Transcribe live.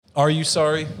Are you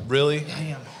sorry? Really? I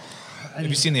am. Have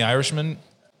you seen The Irishman?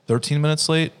 13 minutes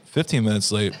late, 15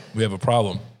 minutes late. We have a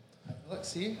problem. Look,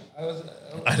 see,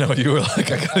 I know you were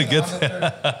like, I gotta get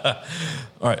that.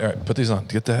 all right. Put these on.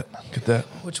 Get that.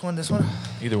 Which one? This one?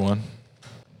 Either one.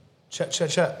 Check.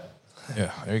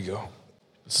 Yeah, there you go.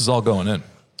 This is all going in.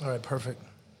 All right, perfect.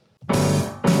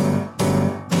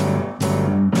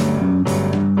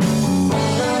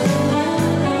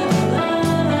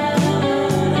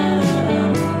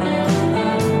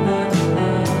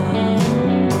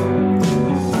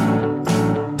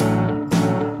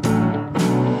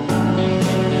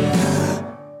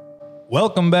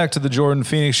 Welcome back to the Jordan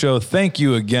Phoenix Show. Thank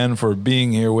you again for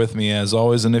being here with me as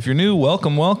always. And if you're new,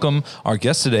 welcome. Our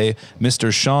guest today,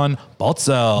 Mr. Sean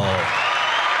Baltzell. Yeah.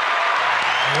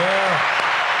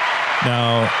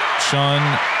 Now, Sean,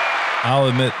 I'll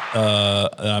admit,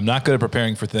 I'm not good at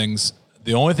preparing for things.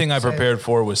 The only thing I prepared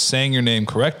for was saying your name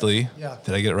correctly. Yeah.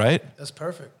 Did I get it right? That's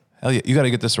perfect. Hell yeah. You got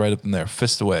to get this right up in there.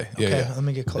 Fist away. Okay, let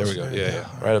me get closer. There we go. Yeah.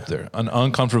 Right up there.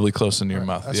 Uncomfortably close into your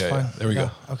mouth. That's fine. Yeah. There we go.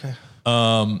 Okay.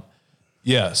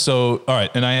 Yeah. So, all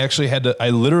right. And I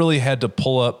literally had to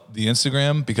pull up the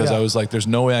Instagram because I was like, there's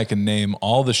no way I can name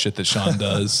all the shit that Sean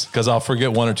does because I'll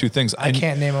forget one or two things. I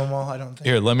can't name them all. I don't think.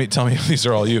 Here, tell me if these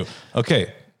are all you.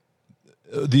 Okay.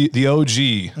 The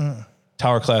OG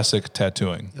Tower Classic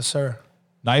Tattooing. Yes, sir.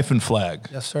 Knife and Flag.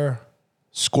 Yes, sir.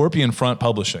 Scorpion Front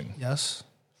Publishing. Yes.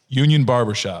 Union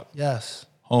Barbershop. Yes.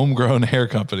 HomeGrown Hair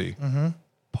Company.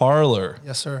 Parlor.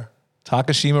 Yes, sir.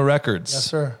 Takashima Records. Yes,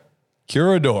 sir.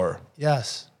 Cúrador.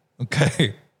 Yes.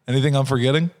 Okay. Anything I'm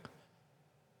forgetting?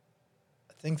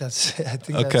 I think that's it. That's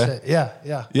it.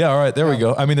 Yeah. Yeah, all right. There we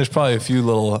go. I mean, there's probably a few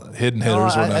little hidden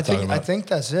hitters we're not talking about. I think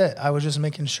that's it. I was just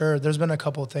making sure. There's been a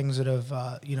couple of things that have,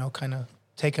 kind of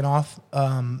taken off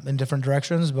in different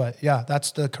directions. But, yeah, that's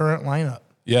the current lineup.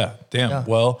 Yeah, damn. Yeah.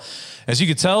 Well, as you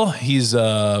can tell, he's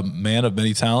a man of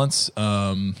many talents.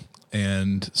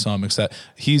 And so I'm excited.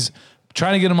 He's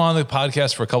trying to get him on the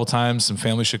podcast for a couple times, some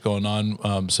family shit going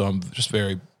on. So I'm just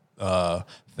very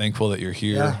thankful that you're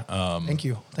here. Yeah. Thank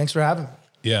you. Thanks for having me.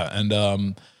 Yeah.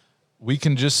 And we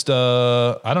can just,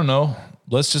 I don't know,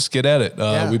 let's just get at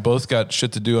it. We both got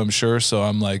shit to do, I'm sure. So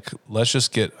I'm like, let's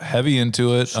just get heavy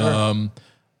into it. Sure.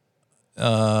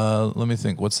 Let me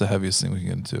think. What's the heaviest thing we can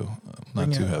get into?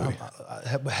 Not too heavy.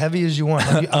 Heavy as you want.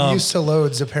 I'm used to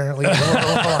loads, apparently.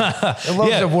 The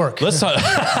loads of work. Let's talk.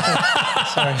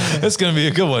 Sorry. It's going to be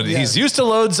a good one. Yeah. He's used to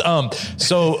loads.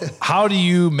 So how do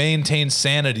you maintain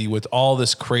sanity with all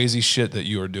this crazy shit that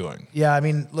you are doing? Yeah, I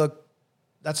mean, look,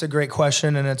 that's a great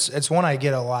question, and it's one I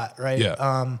get a lot, right?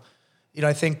 Yeah.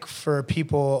 I think for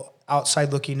people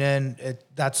outside looking in,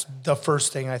 that's the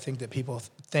first thing I think that people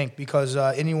think, because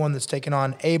anyone that's taken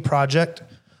on a project,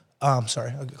 I'll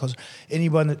get closer.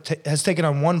 Anyone that has taken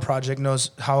on one project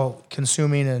knows how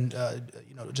consuming and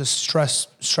just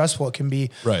stressful it can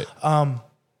be. Right.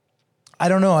 I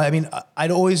don't know. I mean, I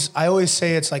always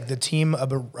say it's like the team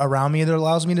around me that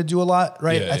allows me to do a lot.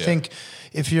 Right. Yeah, I think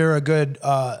if you're a good,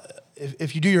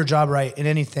 if you do your job right in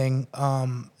anything,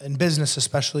 in business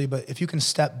especially, but if you can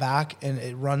step back and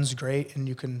it runs great and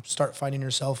you can start finding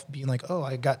yourself being like, oh,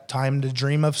 I got time to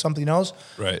dream of something else.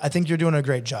 Right. I think you're doing a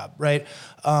great job. Right.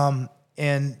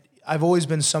 And I've always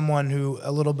been someone who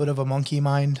a little bit of a monkey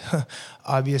mind,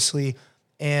 obviously.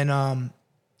 And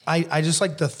I just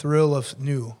like the thrill of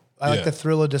new. I like the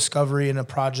thrill of discovery in a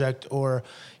project, or,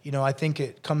 I think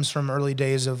it comes from early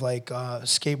days of like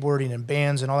skateboarding and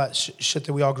bands and all that shit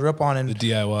that we all grew up on. And the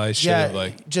DIY shit of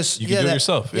like, just, you can do it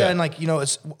yourself. Yeah. And like,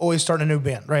 it's always starting a new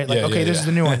band, right? Like, this is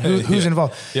the new one. Who's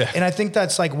involved? Yeah. And I think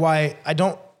that's like why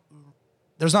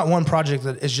there's not one project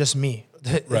that is just me.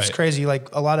 It's crazy.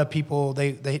 Like a lot of people,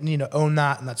 they need to own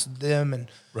that, and that's them.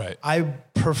 And I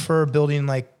prefer building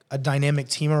like a dynamic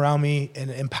team around me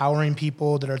and empowering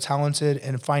people that are talented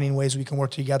and finding ways we can work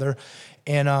together.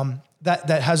 And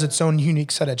that has its own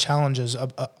unique set of challenges.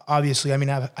 Obviously, I mean,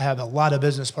 I have a lot of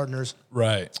business partners,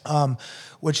 right?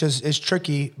 Which is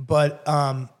tricky. But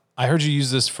I heard you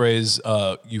use this phrase.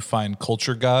 You find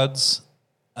culture gods.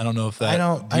 I don't know if that. I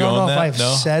don't know if I've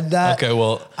said that. Okay,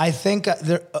 well, I think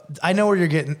I know where you're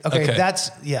getting.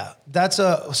 Okay.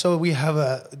 So we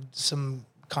have some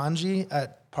kanji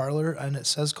at Parlor, and it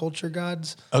says culture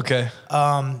gods. Okay.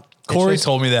 Corey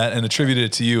told me that and attributed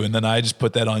it to you, and then I just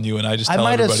put that on you, and I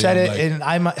might have said it, and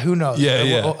I might, who knows?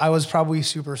 Yeah. I was probably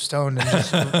super stoned and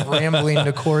just rambling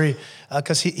to Corey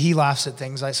because he laughs at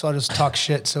things. So I just talk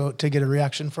shit to get a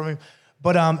reaction from him.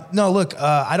 But no, look,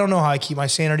 I don't know how I keep my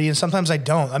sanity, and sometimes I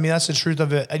don't. I mean, that's the truth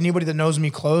of it. Anybody that knows me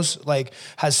close, like,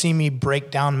 has seen me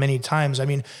break down many times. I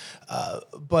mean,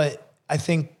 but I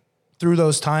think through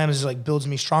those times, like builds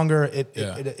me stronger.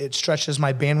 It stretches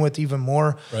my bandwidth even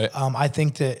more. Right. I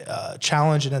think that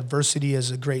challenge and adversity is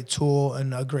a great tool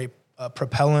and a great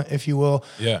propellant, if you will.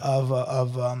 Yeah.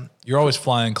 You're always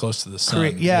flying close to the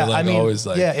sun. Yeah. Like, I mean, always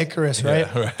like, Icarus, right?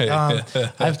 Yeah,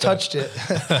 right. I've touched it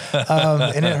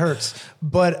and it hurts.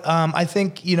 But I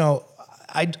think,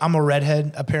 I'm a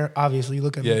redhead, obviously, you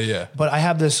look at me. Yeah. But I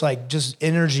have this like just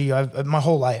energy my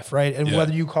whole life, right? And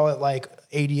whether you call it like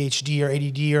ADHD or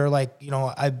ADD or like,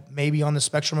 I may be on the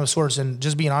spectrum of sorts, and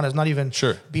just being honest, not even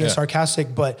being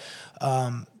sarcastic, but,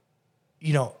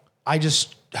 I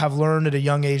just have learned at a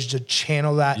young age to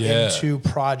channel that into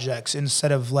projects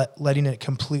instead of letting it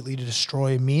completely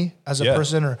destroy me as a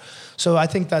person. So I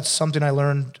think that's something I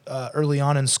learned early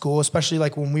on in school, especially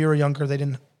like when we were younger. They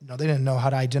didn't know how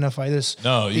to identify this.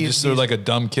 No, they're like a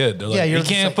dumb kid. They're like, he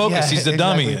can't focus. He's the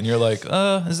dummy. And you're like,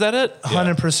 is that it?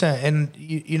 100%.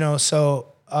 And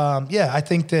so I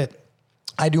think that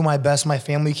I do my best. My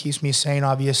family keeps me sane,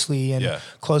 obviously, and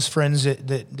close friends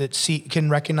that can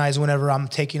recognize whenever I'm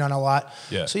taking on a lot.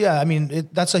 Yeah. So I mean,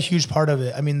 that's a huge part of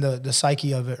it. I mean, the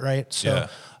psyche of it, right? So,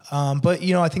 but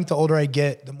I think the older I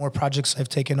get, the more projects I've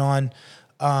taken on.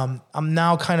 I'm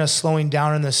now kind of slowing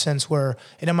down in the sense where,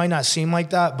 and it might not seem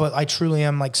like that, but I truly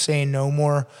am like saying no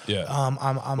more. Yeah.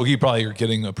 Well, you probably are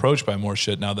getting approached by more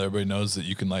shit now that everybody knows that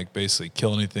you can like basically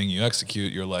kill anything you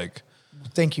execute. You're like,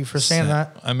 thank you for saying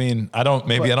that. I mean, I don't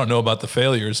know about the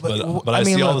failures, but I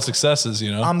see all the successes,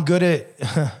 I'm good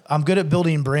at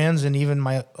building brands and even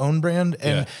my own brand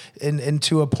and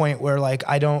to a point where like,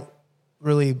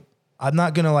 I'm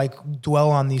not going to like dwell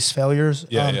on these failures.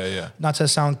 Not to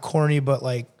sound corny, but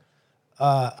like,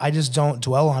 I just don't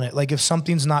dwell on it. Like if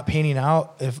something's not panning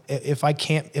out, if I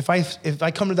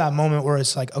come to that moment where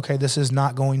it's like, okay, this is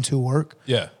not going to work.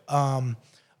 Yeah.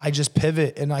 I just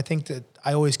pivot, and I think that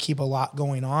I always keep a lot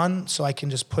going on, so I can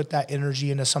just put that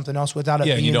energy into something else without it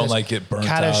being you don't like get burnt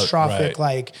catastrophic out,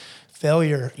 like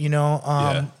failure,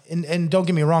 and don't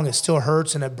get me wrong, it still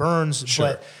hurts and it burns,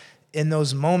 but in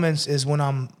those moments is when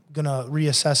I'm gonna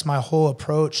reassess my whole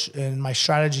approach and my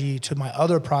strategy to my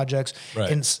other projects. Right.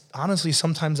 And honestly,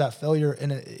 sometimes that failure,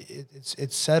 and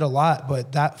it's said a lot,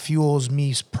 but that fuels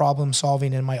me problem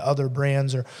solving in my other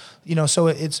brands, or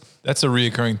so that's a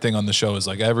reoccurring thing on the show. Is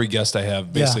like every guest I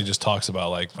have basically just talks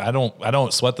about like I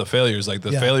don't sweat the failures. Like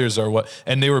the failures are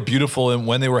and they were beautiful and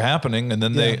when they were happening, and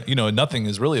then they nothing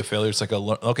is really a failure. It's like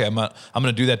okay, I'm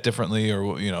gonna do that differently, or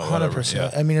 100%.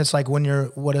 Yeah. I mean, it's like when you're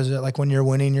when you're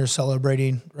winning, you're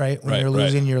celebrating. Right. When you're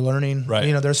losing, you're learning.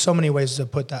 Right. There's so many ways to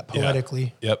put that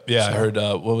poetically. Yeah. Yep. Yeah. So. I heard,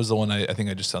 what was the one I think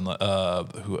I just done,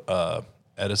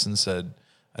 Edison said,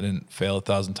 I didn't fail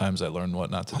 1,000 times. I learned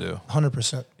what not to do.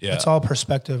 100%. Yeah. It's all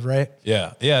perspective, right?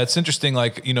 Yeah. Yeah. It's interesting.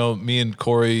 Like, me and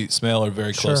Corey Smale are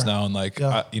very close now. And like,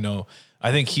 I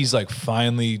think he's like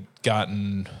finally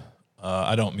gotten,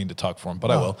 I don't mean to talk for him, but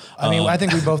I will. I mean, I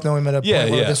think we both know him at a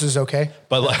point where this is okay.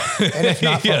 But like, and if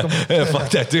not,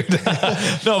 fuck that dude.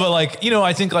 No, but like,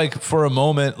 I think like for a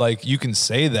moment, like you can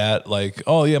say that, like,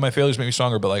 oh yeah, my failures make me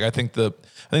stronger. But like, I think the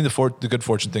good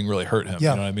fortune thing really hurt him.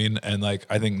 Yeah. You know what I mean? And like,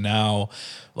 I think now,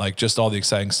 like just all the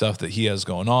exciting stuff that he has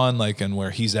going on, like, and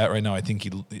where he's at right now, I think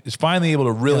he is finally able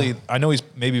to really, I know he's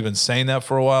maybe been saying that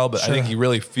for a while, but I think he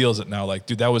really feels it now. Like,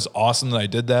 dude, that was awesome that I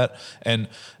did that. And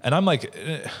I'm like,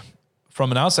 from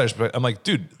an outsider's perspective, I'm like,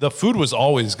 dude, the food was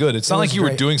always good. It's not like you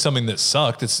were doing something that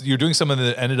sucked. You're doing something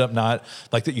that ended up not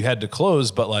like that you had to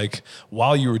close, but like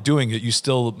while you were doing it, you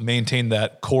still maintained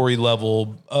that Corey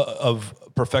level of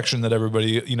perfection that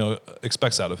everybody,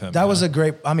 expects out of him. That was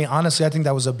honestly, I think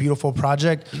that was a beautiful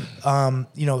project.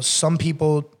 Some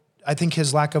people, I think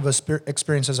his lack of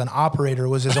experience as an operator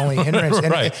was his only hindrance.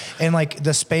 And like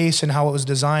the space and how it was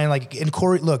designed, like in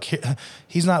Corey, look,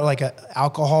 he's not like an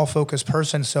alcohol focused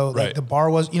person. So like the bar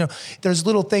was, there's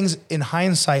little things in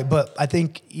hindsight, but I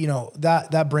think,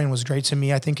 that brand was great to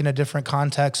me. I think in a different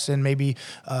context and maybe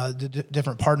the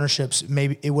different partnerships,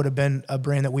 maybe it would have been a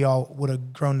brand that we all would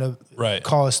have grown to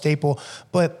call a staple.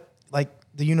 But like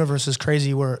the universe is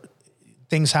crazy where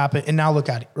things happen, and now look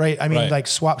at it, right? I mean, like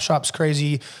Swap Shop's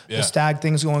crazy, the Stag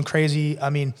thing's going crazy. I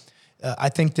mean, I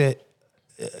think that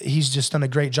he's just done a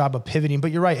great job of pivoting,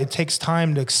 but you're right. It takes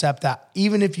time to accept that.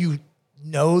 Even if you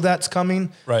know that's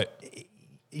coming,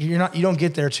 you don't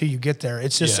get there till you get there.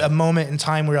 It's just a moment in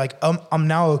time where you're like, I'm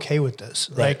now okay with this.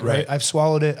 Right. I've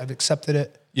swallowed it. I've accepted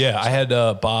it. Yeah, I had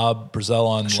Bob Brazel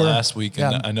on last week,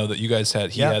 and I know that you guys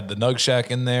had had the Nug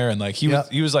Shack in there, and like he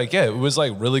was like, it was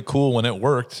like really cool when it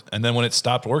worked, and then when it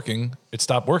stopped working,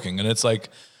 and it's like,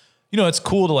 it's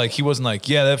cool to like, he wasn't like,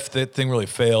 that thing really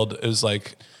failed. It was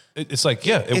like, it's like,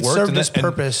 yeah, it worked. Served its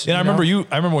purpose. And I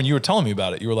remember when you were telling me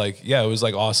about it, you were like, yeah, it was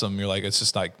like awesome. You're like, it's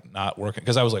just like not working.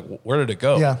 Cause I was like, where did it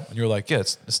go? Yeah. And you were like, yeah,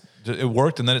 it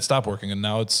worked and then it stopped working. And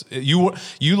now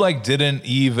you like didn't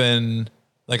even,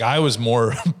 like I was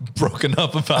more broken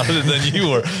up about it than you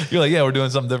were. You're like, yeah, we're doing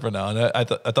something different now. And I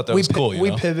thought that was cool.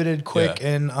 We pivoted quick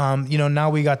and, now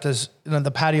we got this,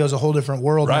 the patio is a whole different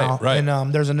world now. Right.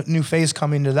 And there's a new phase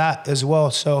coming to that as well.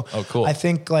 So cool. I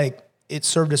think like it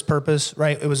served its purpose,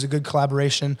 right? It was a good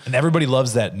collaboration. And everybody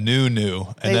loves that new.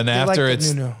 And then after like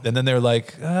and then they're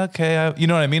like, okay, you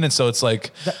know what I mean? And so it's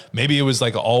like, maybe it was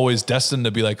like always destined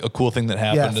to be like a cool thing that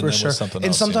happened and then was something else.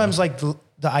 And sometimes like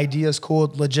the idea is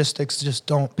cool, logistics just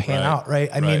don't pan out, right?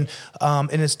 I mean,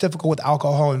 and it's difficult with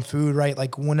alcohol and food, right?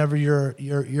 Like whenever you're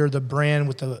the brand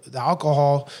with the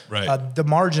alcohol, the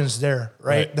margin's there,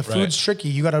 right? The food's tricky.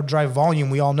 You got to drive volume.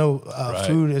 We all know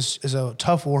food is a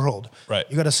tough world. Right.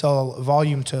 You got to sell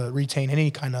volume to retain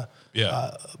any kind of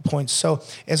points. So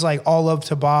it's like all love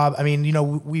to Bob. I mean,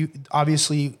 we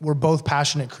obviously we're both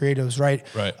passionate creatives, right?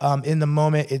 Right. In the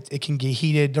moment, it can get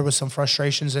heated. There was some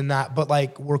frustrations in that, but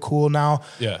like we're cool now.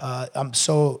 Yeah. I'm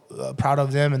so proud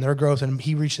of them and their growth. And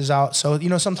he reaches out. So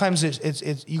sometimes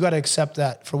it's you got to accept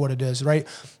that for what it is, right?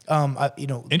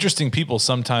 Interesting people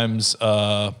sometimes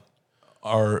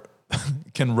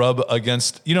can rub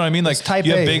against, you know what I mean? Like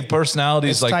you have big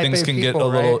personalities, like things can get a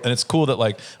little, and it's cool that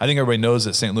like, I think everybody knows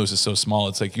that St. Louis is so small.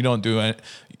 It's like, you don't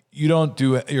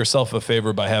do yourself a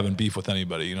favor by having beef with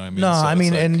anybody. You know what I mean? No, so I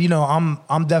mean, and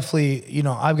I'm definitely,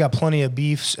 I've got plenty of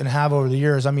beefs and have over the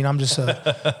years. I mean, I'm just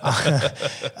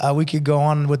we could go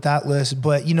on with that list,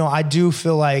 but I do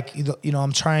feel like,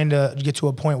 I'm trying to get to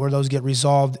a point where those get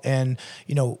resolved and,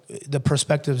 the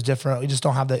perspective is different. We just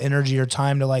don't have the energy or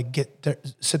time to like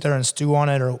sit there and stew on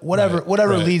it or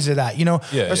whatever leads to that,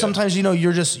 or sometimes,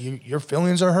 your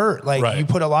feelings are hurt. Like you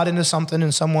put a lot into something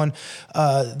and someone,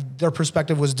 their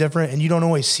perspective was different and you don't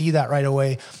always see that right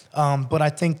away. But I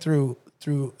think through,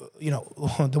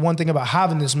 the one thing about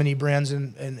having this many brands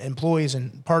and employees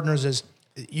and partners is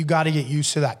you got to get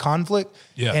used to that conflict.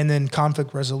 Yeah. And then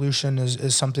conflict resolution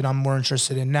is something I'm more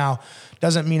interested in now.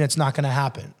 Doesn't mean it's not going to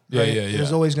happen. Yeah, right? yeah.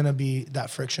 There's always going to be that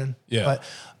friction. Yeah.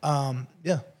 But,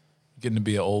 Getting to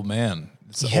be an old man.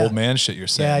 It's the old man shit you're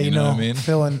saying. Yeah, you know what I mean?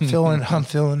 I'm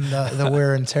feeling the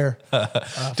wear and tear.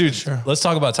 Dude, sure. Let's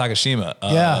talk about Takashima.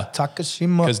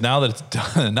 Takashima. Because now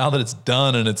that it's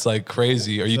done and it's like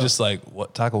crazy, are you just like,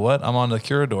 what, what? I'm on the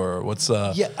Cúrador. What's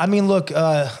Yeah, I mean, look,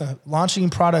 launching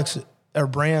products or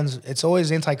brands, it's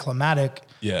always anticlimactic.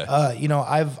 Yeah.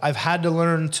 I've had to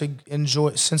learn to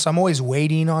enjoy, since I'm always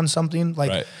waiting on something,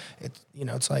 like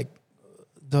it's like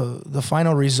the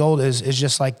final result is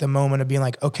just like the moment of being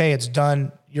like, okay, it's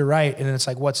done. You're right. And it's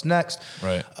like, what's next?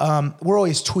 Right. We're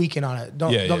always tweaking on it.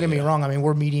 Don't get me wrong. I mean,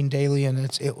 we're meeting daily and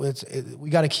we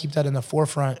got to keep that in the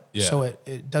forefront so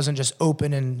it doesn't just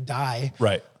open and die.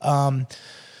 Right.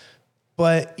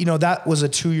 But that was a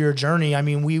 2-year journey. I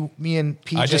mean, me and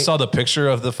PJ. I just saw the picture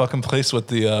of the fucking place with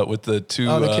the two.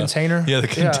 Oh, the container. Yeah, the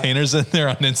containers in there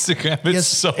on Instagram.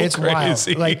 It's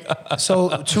crazy. Wild. Like,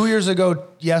 so 2 years ago,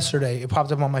 yesterday, it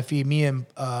popped up on my feed. Me and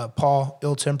Paul,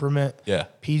 Ill Temperament. Yeah.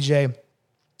 PJ,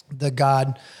 the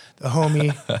God, the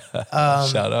homie.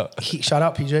 Shout out. Shout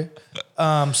out, PJ.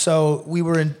 So we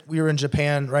were in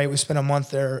Japan, right? We spent a month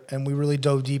there and we really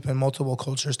dove deep in multiple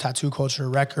cultures, tattoo culture,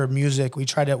 record, music. We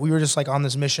were just like on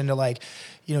this mission to like,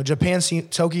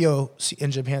 Tokyo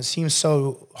in Japan seems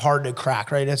so hard to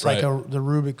crack, right? It's like the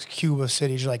Rubik's Cube of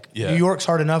cities. You're like, New York's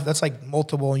hard enough. That's like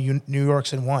multiple New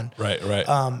Yorks in one. Right.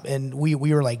 And we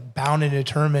were like bound and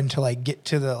determined to like get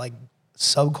to the like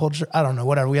subculture. I don't know,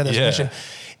 whatever. We had this mission.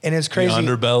 And it's crazy. The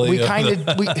underbelly. We the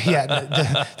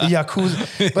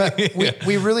Yakuza. But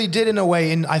we really did in a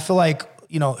way. And I feel like,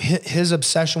 his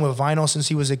obsession with vinyl since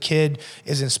he was a kid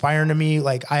is inspiring to me.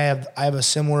 Like I have a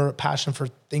similar passion for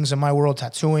things in my world,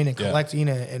 tattooing and collecting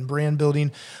and brand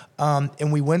building.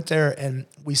 And we went there and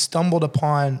we stumbled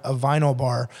upon a vinyl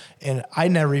bar and I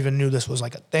never even knew this was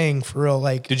like a thing for real.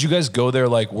 Like, did you guys go there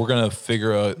like, we're going to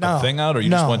figure a thing out or you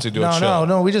just went to do a show?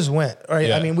 No, we just went. Right.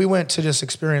 Yeah. I mean, we went to just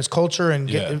experience culture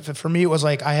and for me, it was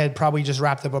like, I had probably just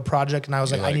wrapped up a project and I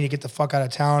was like, I need to get the fuck out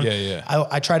of town. Yeah.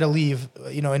 I try to leave,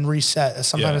 and reset.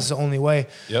 Sometimes it's the only way.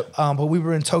 Yep. But we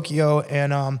were in Tokyo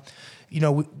and,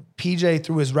 PJ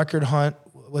through his record hunt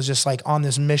was just like on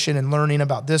this mission and learning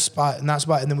about this spot and that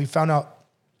spot. And then we found out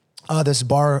this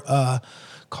bar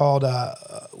called,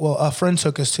 a friend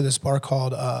took us to this bar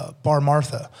called Bar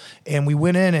Martha. And we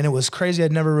went in and it was crazy.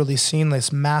 I'd never really seen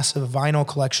this massive vinyl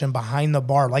collection behind the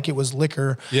bar, like it was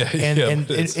liquor.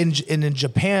 And in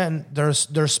Japan, they're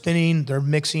spinning, they're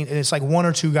mixing, and it's like one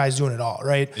or two guys doing it all,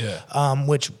 right?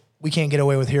 Which we can't get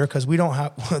away with here because we don't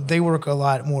have, they work a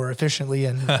lot more efficiently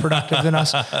and productive than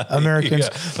us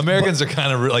Americans. Americans are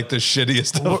kind of like the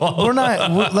shittiest of all.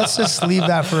 Let's just leave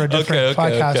that for a different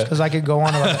podcast because I could go on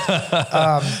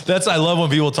about it. I love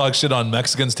when people talk shit on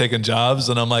Mexicans taking jobs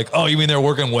and I'm like, oh, you mean they're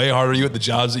working way harder you at the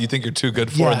jobs that you think you're too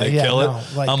good for and they kill it?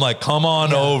 I'm like, come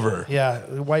on over. Yeah,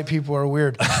 white people are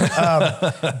weird.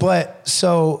 But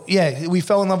so, we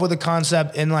fell in love with the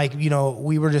concept and like,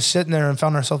 we were just sitting there and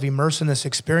found ourselves immersed in this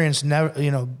experience.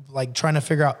 Never, like trying to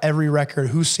figure out every record,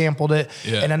 who sampled it.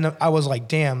 And then I was like,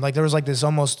 damn, like there was like this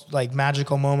almost like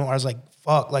magical moment where I was like,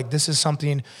 fuck, like this is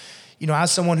something,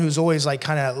 as someone who's always like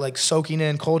kind of like soaking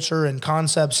in culture and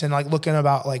concepts and like looking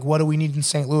about like, what do we need in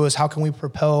St. Louis? How can we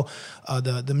propel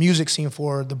the music scene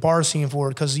forward, the bar scene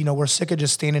forward? Because, we're sick of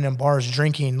just standing in bars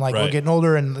drinking, like we're getting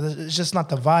older and it's just not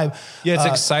the vibe. Yeah, it's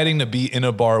exciting to be in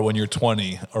a bar when you're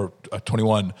 20 or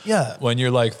 21. Yeah. When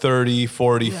you're like 30,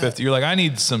 40, 50, you're like, I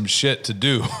need some shit to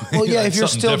do. Well, if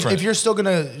you're still going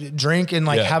to drink and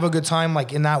like have a good time,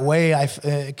 like in that way,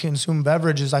 I consume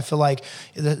beverages. I feel like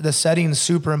the setting is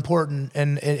super important.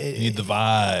 And you need the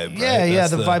vibe.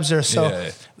 The vibe's there. So,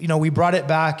 we brought it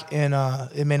back and,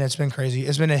 it's been crazy.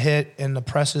 It's been a hit and the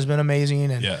press has been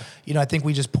amazing. And, I think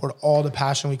we just poured all the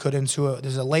passion we could into it.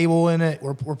 There's a label in it.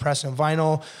 We're pressing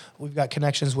vinyl. We've got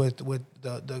connections with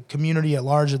the community at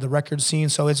large of the record scene.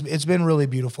 So it's been really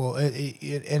beautiful.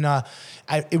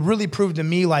 It really proved to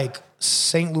me like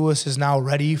St. Louis is now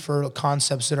ready for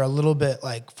concepts that are a little bit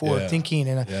like forward thinking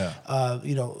and,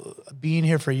 being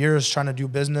here for years trying to do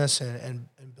business and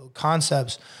build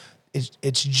concepts.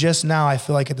 It's just now I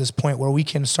feel like at this point where we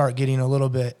can start getting a little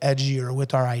bit edgier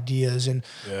with our ideas and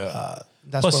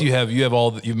that's plus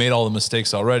you've made all the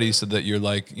mistakes already so that you're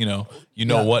like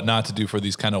what not to do for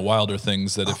these kind of wilder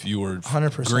things that if you were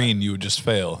 100%. green you would just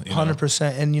fail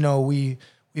 100%. And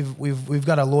we've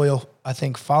got a loyal I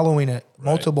think following at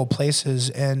multiple places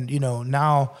and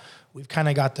now we've kind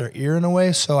of got their ear in a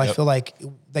way. So I feel like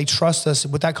they trust us,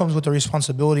 but that comes with the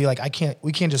responsibility. Like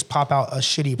we can't just pop out a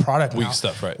shitty product. Weak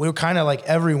stuff, right? We're kind of like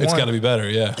everyone. It's got to be better,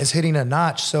 It's hitting a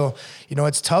notch. So,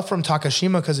 it's tough from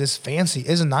Takashima because it's fancy.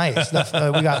 It's nice.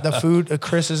 We got the food.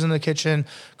 Chris is in the kitchen.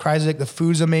 Kryzik, the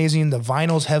food's amazing. The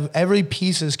vinyls every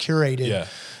piece is curated. Yeah.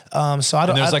 So I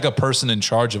don't. And there's like a person in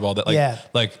charge of all that.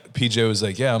 Like PJ was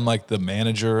like, I'm like the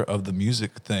manager of the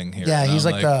music thing here. Yeah, he's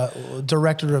like the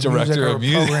director of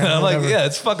music. I'm like,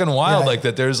 it's fucking wild. Like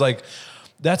that. There's like,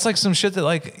 that's like some shit that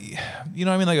like, I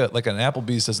mean, like an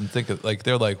Applebee's doesn't think of, like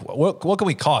they're like, what can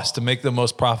we cost to make the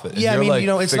most profit? And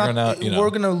it's not. We're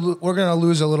gonna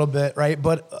lose a little bit, right?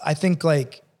 But I think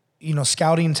like.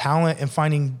 Scouting talent and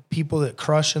finding people that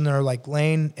crush in their like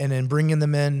lane and then bringing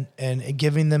them in and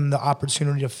giving them the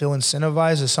opportunity to feel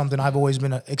incentivized is something I've always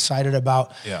been excited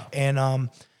about. Yeah. And,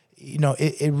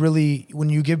 it really, when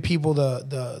you give people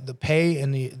the pay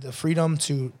and the freedom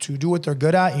to do what they're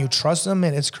good at and you trust them,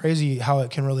 and it's crazy how it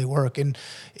can really work. And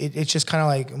it's just kind of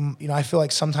like, I feel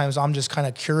like sometimes I'm just kind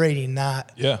of curating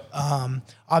that. Yeah.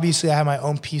 Obviously I have my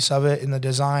own piece of it in the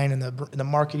design and the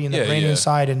marketing and the branding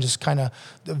side and just kind of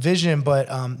the vision. But,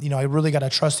 I really got to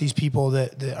trust these people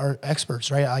that are experts,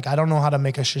 right? Like, I don't know how to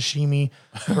make a sashimi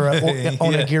or a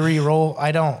onigiri roll.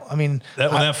 I don't. I mean,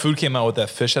 when that food came out with that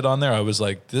fish head on there, I was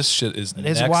like, this shit is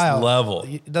next wild. level.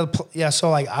 So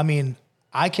like, I mean,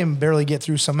 I can barely get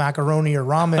through some macaroni or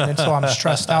ramen until I'm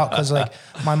stressed out because like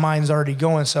my mind's already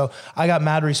going. So I got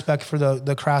mad respect for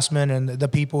the craftsmen and the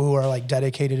people who are like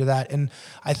dedicated to that. And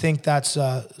I think that's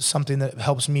something that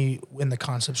helps me in the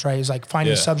concepts, right? Is like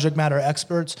finding subject matter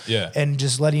experts and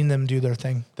just letting them do their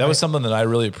thing. That was something that I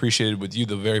really appreciated with you.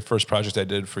 The very first project I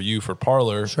did for you for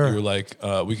Parlor, you were like,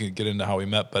 we can get into how we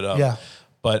met,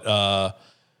 but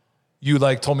you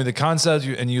like told me the concept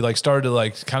and you like started to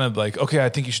like kind of like, okay, I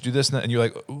think you should do this and that. And you're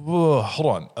like, whoa,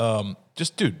 hold on.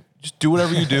 Just do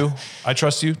whatever you do. I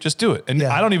trust you. Just do it. And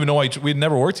I don't even know why we'd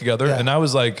never worked together. Yeah. And I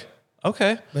was like,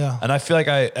 okay. Yeah. And I feel like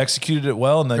I executed it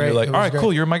well. And then you're like, all right,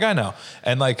 cool. You're my guy now.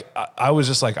 And like, I was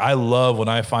just like, I love when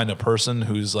I find a person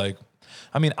who's like,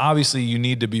 I mean, obviously you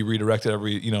need to be redirected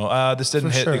every, this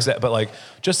didn't hit exact, but like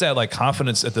just that like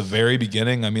confidence at the very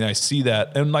beginning. I mean, I see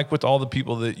that. And like with all the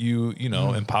people that you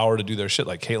empower to do their shit,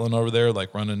 like Caitlin over there,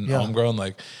 like running HomeGrown,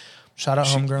 like shout out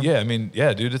HomeGrown. Yeah. I mean,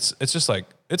 yeah, dude, it's just like,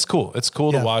 it's cool. It's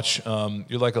cool to watch.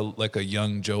 You're like a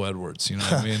young Joe Edwards, you know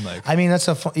what I mean? Like, I mean, that's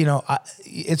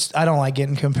I don't like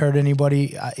getting compared to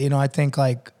anybody. I think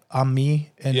like, I'm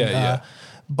me. And,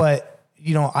 but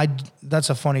you know, that's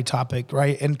a funny topic,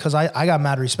 right? And cause I got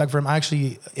mad respect for him. I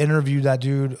actually interviewed that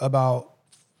dude about,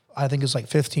 I think it's like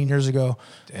 15 years ago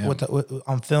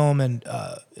on film and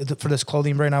for this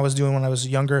clothing brand I was doing when I was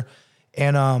younger.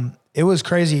 And it was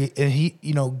crazy. And he,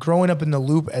 you know, growing up in the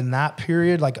Loop in that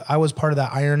period, like I was part of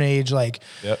that Iron Age, like,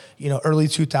 you know, early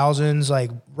 2000s, like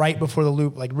right before the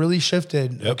Loop, like really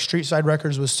shifted. Like Street Side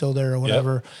Records was still there or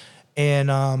whatever.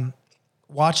 And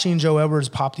watching Joe Edwards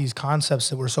pop these concepts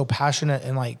that were so passionate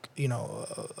and like, you know,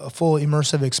 a full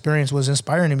immersive experience was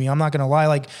inspiring to me. I'm not going to lie.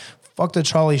 Like, fuck the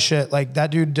trolley shit. Like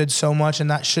that dude did so much and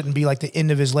that shouldn't be like the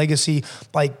end of his legacy.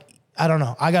 Like, I don't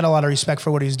know. I got a lot of respect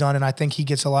for what he's done, and I think he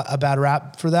gets a bad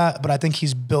rap for that. But I think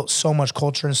he's built so much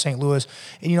culture in St. Louis.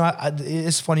 And you know,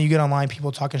 it's funny. You get online,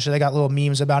 people talking shit. They got little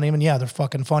memes about him, and yeah, they're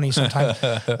fucking funny sometimes.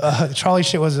 The trolley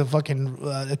shit was a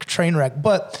fucking train wreck.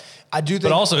 But I do think.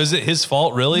 But also, is it his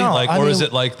fault, really? No, like, or is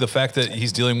it like the fact that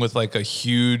he's dealing with like a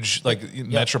huge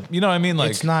metro? You know what I mean?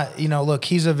 Like, it's not. You know, look,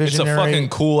 he's a visionary. It's a fucking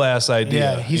cool ass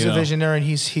idea. Yeah, he's a visionary, and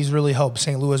he's really helped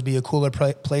St. Louis be a cooler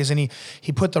place. And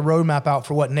he put the roadmap out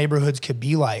for what neighborhoods could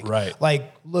be like. Right.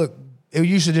 Like, look. It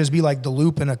used to just be like the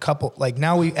Loop and a couple, like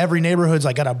now every neighborhood's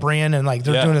like got a brand and like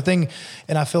they're doing a thing.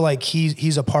 And I feel like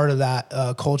he's a part of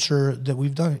that culture that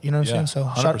we've done, you know what I'm saying? So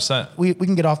 100%. We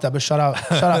can get off that, but shout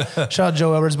out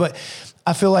Joe Edwards. But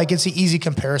I feel like it's an easy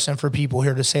comparison for people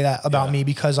here to say that about me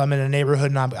because I'm in a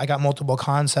neighborhood and I got multiple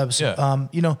concepts. Yeah.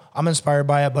 You know, I'm inspired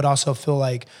by it, but also feel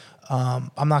like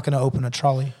I'm not going to open a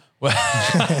trolley. No,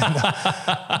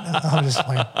 I'm just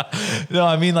playing. No,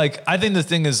 I mean, like, I think the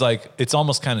thing is, like, it's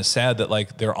almost kind of sad that,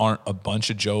 like, there aren't a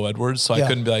bunch of Joe Edwards. So I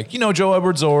couldn't be like, you know, Joe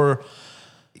Edwards or...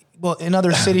 Well, in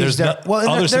other cities, there's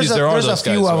a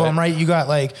few of them, right? You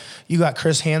got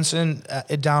Chris Hansen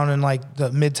down in like the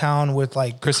Midtown with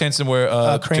like Chris Hansen, where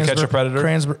To Catch a Predator.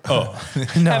 No.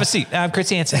 Have a seat. I'm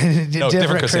Chris Hansen. No,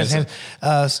 different Chris Hansen.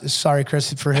 Sorry,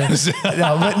 Chris, for him.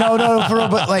 no, for real.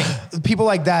 But like people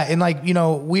like that, and like you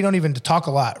know, we don't even talk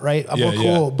a lot, right? We're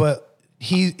cool, but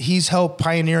he's helped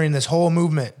pioneering this whole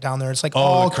movement down there. It's like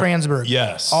all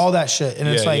Kransberg, all that shit, and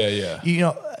it's like you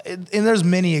know. And there's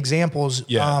many examples.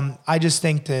 I just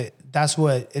think that's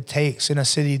what it takes in a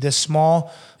city this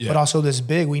small, but also this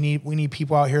big. We need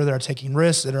people out here that are taking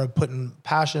risks, that are putting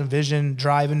passion, vision,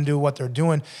 drive into what they're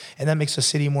doing, and that makes the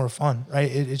city more fun,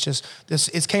 right? It's just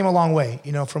it's came a long way,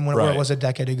 you know, from where it was a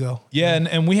decade ago. Yeah,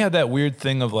 and we had that weird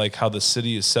thing of like how the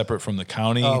city is separate from the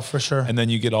county. Oh, for sure. And then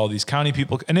you get all these county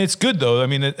people, and it's good though. I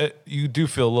mean, you do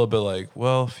feel a little bit like,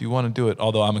 well, if you want to do it.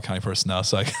 Although I'm a county person now,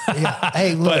 so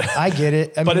hey, look, I get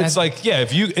it. But it's like,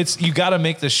 you got to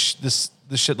make this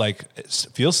shit like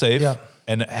feel safe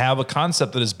and have a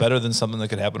concept that is better than something that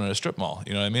could happen at a strip mall.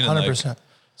 You know what I mean? 100%. Like,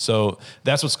 so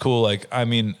that's what's cool. Like, I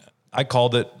mean, I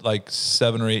called it like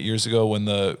 7 or 8 years ago when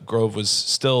the Grove was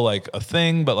still like a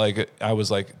thing, but like I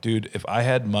was like, dude, if I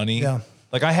had money,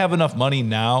 like I have enough money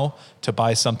now to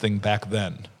buy something back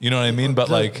then. You know what I mean? But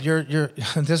like you're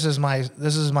this is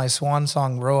my swan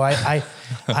song, bro. I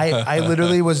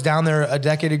literally was down there a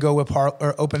decade ago with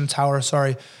Open Tower,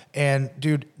 sorry. And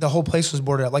dude, the whole place was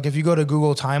boarded up. Like if you go to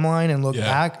Google Timeline and look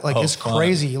back, like it's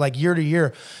crazy, like year to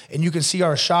year. And you can see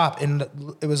our shop, and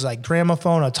it was like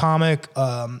Gramophone, Atomic,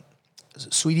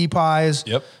 Sweetie Pies,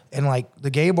 and like the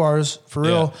gay bars for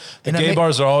real. The gay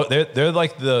bars are all they're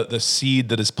like the seed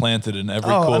that is planted in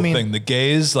every thing. The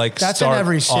gays like that's start in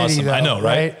every city. Awesome. Though, I know,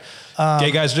 right?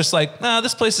 Gay guys just like,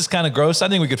 this place is kind of gross. I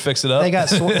think we could fix it up. They got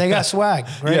swag,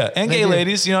 right? Yeah, and gay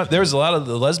ladies. You know, there was a lot of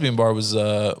the lesbian bar was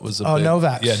a big,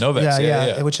 Novak's. Yeah, Novak's.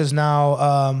 Yeah, which is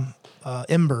now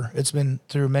Ember. It's been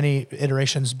through many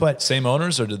iterations, but same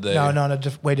owners or did they? No,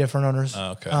 way different owners.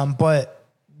 Oh, okay. But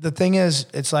the thing is,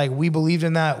 it's like we believed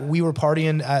in that. We were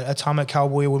partying at Atomic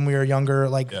Cowboy when we were younger.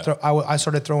 Like I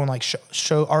started throwing like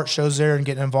art shows there and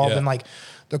getting involved in like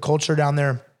the culture down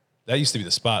there. That used to be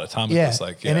the spot. Atomic was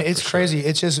like, and it's crazy. Sure.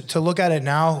 It's just to look at it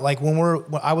now. Like when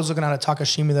I was looking at a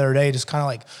Takashima the other day, just kind of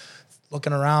like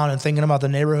looking around and thinking about the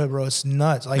neighborhood, bro. It's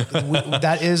nuts. Like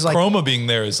that is like Chroma being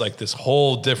there is like this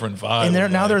whole different vibe.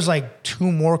 And now there's like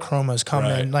 2 more Chromas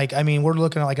coming in. Like, I mean, we're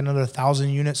looking at like another 1,000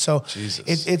 units. So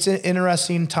it's an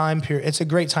interesting time period. It's a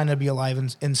great time to be alive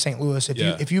in St. Louis.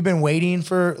 If you've been waiting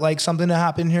for like something to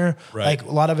happen here, like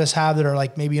a lot of us have that are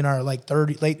like maybe in our like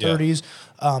late 30s,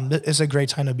 it's a great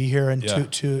time to be here and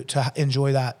to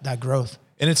enjoy that growth.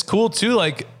 And it's cool too.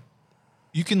 Like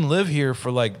you can live here for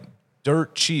like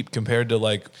dirt cheap compared to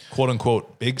like quote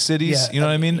unquote big cities. You know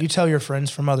what I mean? You tell your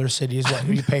friends from other cities what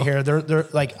you pay here. They're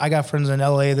like, I got friends in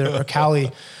LA or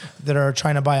Cali that are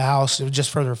trying to buy a house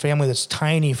just for their family that's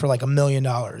tiny for like $1 million,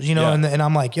 you know? And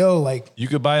I'm like, yo, like you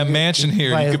could buy a mansion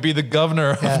here. You could be the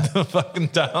governor of the fucking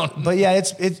town. But yeah,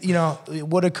 it's, you know,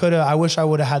 woulda, coulda. I wish I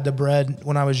would have had the bread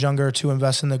when I was younger to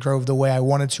invest in the Grove the way I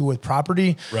wanted to with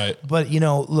property. Right. But you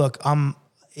know, look,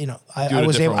 you know, I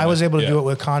was able to do it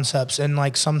with concepts, and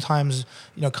like sometimes,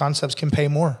 you know, concepts can pay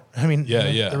more. I mean,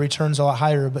 the return's a lot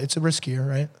higher, but it's riskier,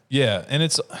 right? Yeah.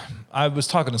 And I was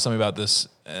talking to somebody about this.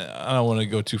 I don't want to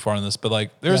go too far on this, but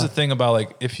like, there's a thing about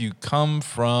like, if you come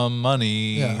from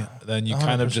money, then you 100%.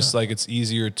 Kind of just like, it's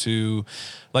easier to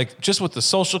like, just with the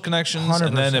social connections. 100%.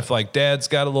 And then if like dad's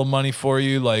got a little money for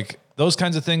you, like those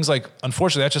kinds of things, like,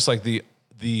 unfortunately, that's just like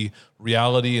the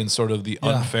reality and sort of the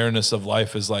unfairness of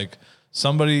life is like,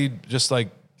 somebody just like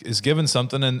is given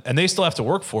something and they still have to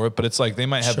work for it, but it's like they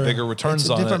might have bigger returns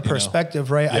on it. It's a different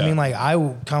perspective, right? Yeah. I mean, like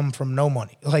I come from no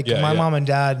money. Like my mom and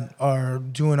dad are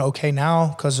doing okay now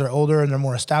because they're older and they're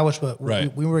more established. But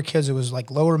we were kids. It was like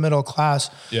lower middle class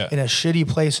in a shitty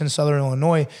place in Southern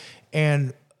Illinois.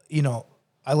 And, you know,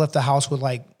 I left the house with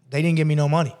like, they didn't give me no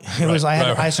money. It was,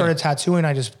 I started tattooing.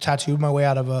 I just tattooed my way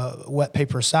out of a wet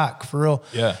paper sack for real.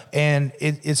 Yeah. And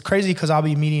it's crazy because I'll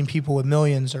be meeting people with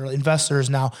millions or investors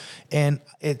now. And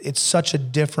it's such a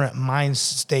different mind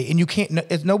state. And you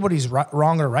can't, nobody's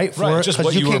wrong or right for it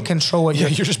because you can't control what you're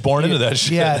just born into that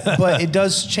shit. Yeah. But it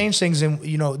does change things in,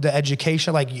 you know, the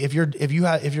education. Like if your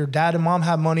dad and mom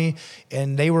had money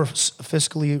and they were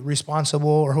fiscally responsible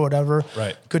or whatever,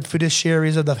 good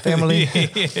fiduciaries of the family,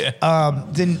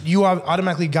 then you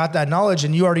automatically got that knowledge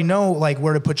and you already know like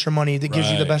where to put your money that gives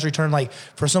you the best return. Like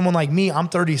for someone like me, I'm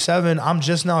 37. I'm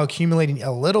just now accumulating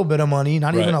a little bit of money,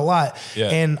 not even a lot. Yeah.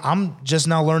 And I'm just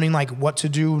now learning like what to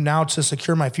do now to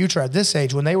secure my future at this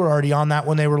age when they were already on that,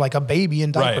 when they were like a baby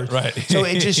in diapers. Right. So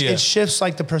it just, it shifts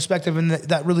like the perspective, and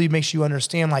that really makes you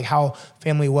understand like how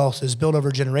family wealth is built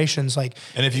over generations. Like,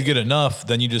 and if you get enough,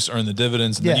 then you just earn the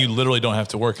dividends and then you literally don't have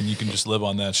to work and you can just live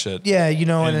on that shit. Yeah. You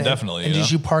know, and definitely, and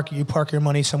just you park your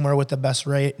money somewhere with the best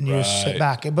rate and you just sit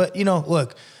back. But you know,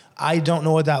 look, I don't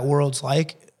know what that world's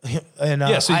like. And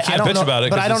so you can't bitch about it.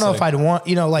 But I don't know if I'd want,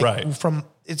 you know, like from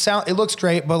it looks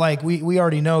great, but like we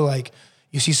already know, like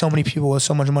you see so many people with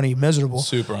so much money miserable.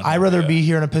 Super. I'd rather be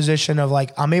here in a position of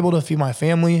like, I'm able to feed my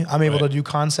family. I'm able to do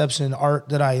concepts and art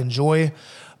that I enjoy.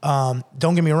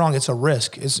 Don't get me wrong, it's a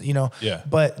risk. It's, you know,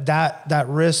 but that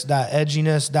risk, that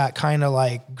edginess, that kind of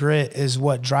like grit is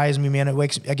what drives me, man. I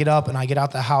get up and I get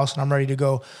out the house and I'm ready to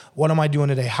go. What am I doing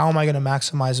today? How am I going to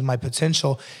maximize my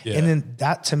potential? Yeah. And then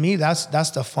that, to me,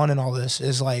 that's the fun in all this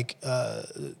is like,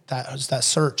 that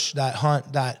search, that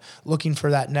hunt, that looking for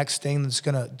that next thing that's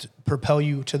going to propel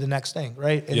you to the next thing.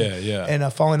 Right. And,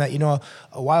 and following that, you know,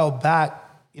 a while back,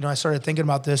 you know, I started thinking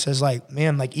about this as like,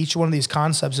 man, like each one of these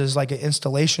concepts is like an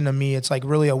installation to me. It's like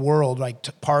really a world,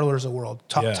 like Parlor's a world,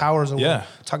 Tower's a world,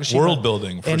 Takashima. World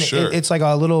building for sure. It's like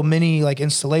a little mini like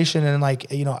installation. And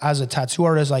like, you know, as a tattoo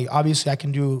artist, like obviously I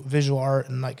can do visual art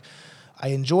and like I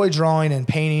enjoy drawing and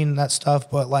painting and that stuff.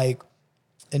 But like,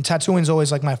 and tattooing is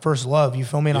always like my first love. You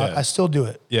feel me? And I still do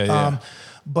it.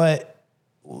 But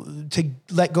to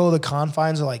let go of the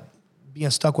confines of like, being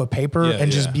stuck with paper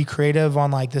and just be creative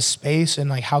on like this space and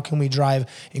like how can we drive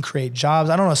and create jobs.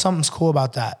 I don't know, something's cool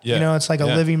about that. You know, it's like a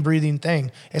living, breathing thing.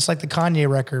 It's like the Kanye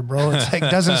record, bro. It's like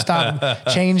doesn't stop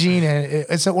changing and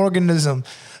it's an organism.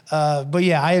 But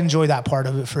yeah, I enjoy that part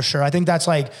of it for sure. I think that's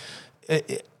like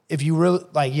if you really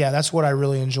like, that's what I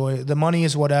really enjoy. The money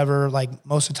is whatever. Like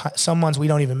most of the time, some months we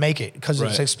don't even make it because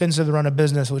it's expensive to run a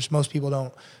business, which most people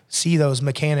don't see those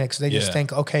mechanics. They just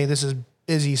think, okay, this is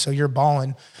busy, so you're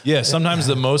balling. Yeah, sometimes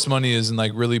the most money is in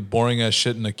like really boring ass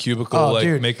shit in a cubicle,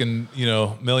 making, you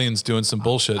know, millions doing some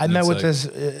bullshit. I met with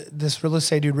this real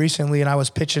estate dude recently, and I was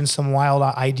pitching some wild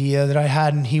idea that I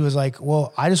had, and he was like,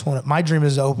 "Well, I just want my dream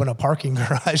is to open a parking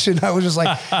garage," and I was just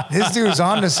like, "This dude's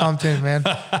onto something, man.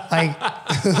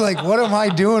 Like, what am I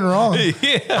doing wrong?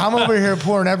 I'm over here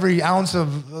pouring every ounce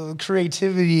of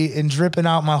creativity and dripping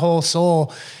out my whole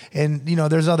soul." And, you know,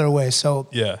 there's other ways. So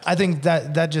I think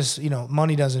that just, you know,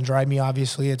 money doesn't drive me.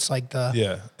 Obviously it's like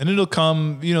and it'll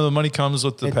come, you know, the money comes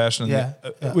with the passion.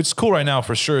 What's cool right now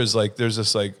for sure is like, there's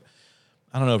this like,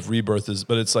 I don't know if rebirth is,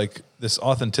 but it's like this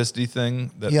authenticity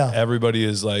thing that everybody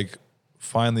is like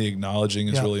finally acknowledging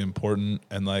is really important.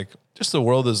 And like, just the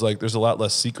world is like, there's a lot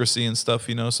less secrecy and stuff,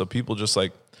 you know? So people just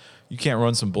like, you can't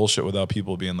run some bullshit without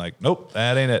people being like, nope,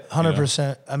 that ain't it.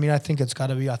 100%. I mean, I think it's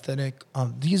gotta be authentic.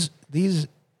 These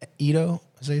Ito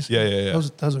Yeah.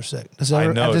 Those are sick. Does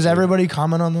everybody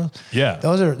comment on those? Yeah.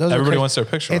 Those are everybody wants their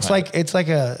picture.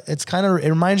 It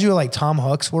reminds you of like Tom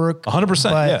Huck's work.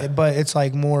 100%. But it's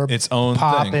like more its own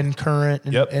pop thing. And current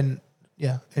and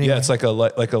yeah. Anyway. Yeah, it's like a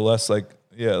less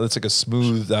it's like a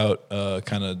smoothed out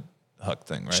kind of Huck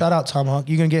thing, right? Shout out Tom Huck.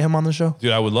 You gonna get him on the show?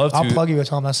 Dude, I would love to. I'll plug you with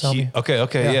Tom. That's me. Okay,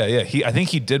 yeah. I think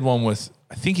he did one with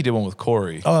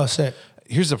Corey. Oh, sick.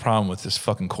 Here's the problem with this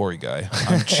fucking Corey guy.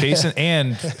 I'm chasing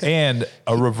and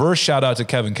a reverse shout out to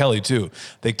Kevin Kelly too.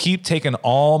 They keep taking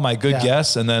all my good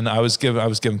guests, and then I was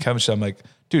giving Kevin shit. I'm like,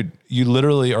 dude, you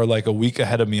literally are like a week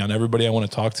ahead of me on everybody I want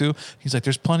to talk to. He's like,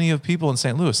 there's plenty of people in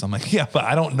St. Louis. I'm like, yeah, but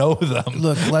I don't know them.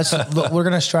 Look, we're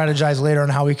gonna strategize later on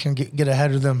how we can get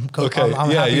ahead of them. Okay,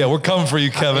 I'm we're coming for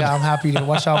you, Kevin. I'm happy to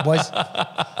watch out, boys.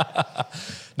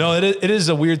 No, it is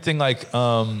a weird thing. Like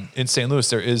in St. Louis,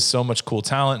 there is so much cool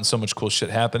talent and so much cool shit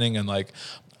happening. And like,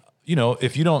 you know,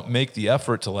 if you don't make the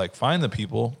effort to like find the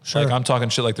people, like I'm talking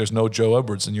shit like there's no Joe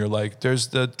Edwards, and you're like, there's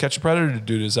the Catch a Predator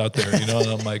dude is out there, you know. And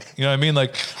I'm like, you know what I mean?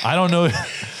 Like I don't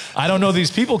know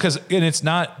these people and it's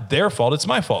not their fault, it's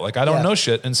my fault. Like I don't know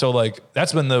shit, and so like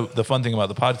that's been the fun thing about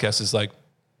the podcast is like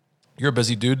you're a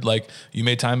busy dude, like you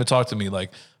made time to talk to me, like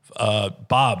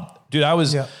Bob. Dude, I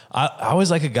was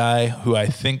like a guy who I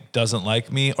think doesn't like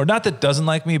me, or not that doesn't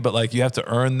like me, but like you have to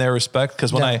earn their respect.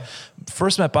 Because when I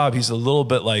first met Bob, he's a little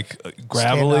bit like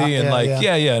gravelly and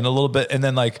and a little bit. And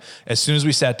then like as soon as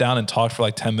we sat down and talked for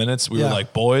like 10 minutes, we were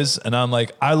like boys. And I'm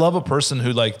like, I love a person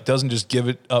who like doesn't just give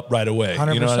it up right away.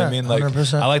 You know what I mean? Like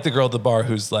 100%. I like the girl at the bar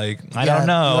who's like, I don't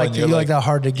know. You like that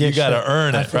hard to get. You got to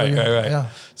earn it, right? Yeah.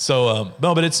 So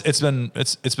no, but it's been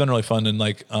really fun, and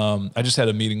like I just had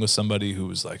a meeting with somebody who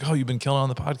was like, oh, you've been killing on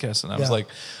the podcast, and I was like,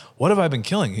 what have I been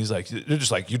killing? He's like, they're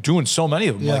just like, you're doing so many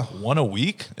of them, like one a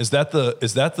week. Is that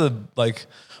the like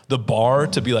the bar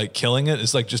to be like killing it?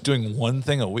 It's like just doing one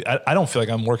thing a week. I don't feel like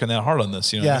I'm working that hard on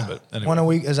this, you know. What I mean? But anyway. One a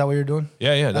week, is that what you're doing?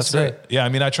 Yeah, that's great. It. Yeah, I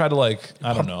mean, I try to like,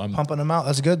 I don't know, I'm pumping them out.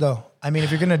 That's good though. I mean, if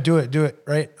you're gonna do it,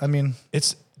 right? I mean,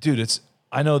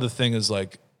 I know the thing is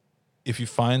like, if you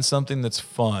find something that's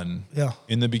fun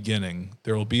in the beginning,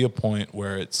 there will be a point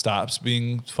where it stops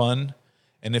being fun.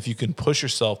 And if you can push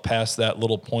yourself past that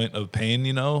little point of pain,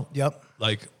 you know,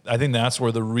 like I think that's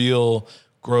where the real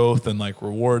growth and like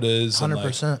reward is.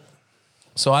 100%. Like,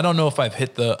 so I don't know if I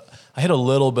hit a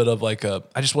little bit of like I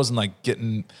wasn't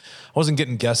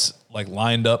getting guests like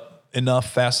lined up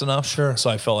enough fast enough. Sure. So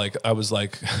I felt like I was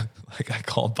like I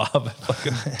called Bob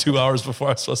fucking 2 hours before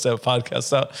I was supposed to have a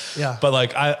podcast out. Yeah. But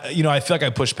like I feel like I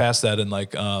pushed past that, and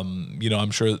like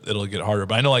I'm sure it'll get harder.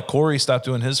 But I know like Corey stopped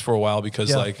doing his for a while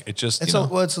because like it just it's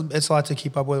a lot to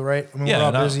keep up with, right? I mean, we're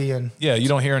all busy and you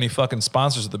don't hear any fucking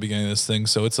sponsors at the beginning of this thing,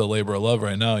 so it's a labor of love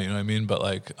right now. You know what I mean? But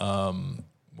like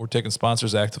we're taking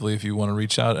sponsors actively if you want to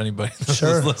reach out. Anybody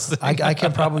sure. listening. I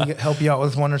can probably help you out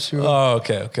with one or two. Oh,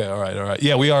 okay. All right.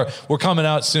 Yeah, we're coming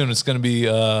out soon. It's going to be,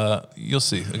 you'll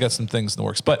see. I got some things in the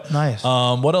works, but nice.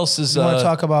 What else is, you want to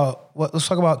talk about let's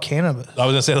talk about cannabis. I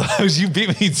was going to say, you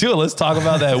beat me to it. Let's talk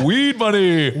about that weed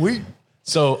money. Weed.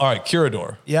 So, all right.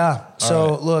 Cúrador. Yeah.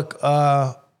 So look,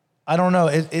 I don't know.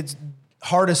 It's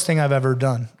hardest thing I've ever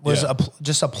done was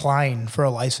just applying for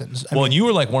a license. I mean, and you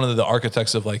were like one of the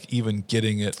architects of like even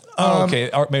getting it.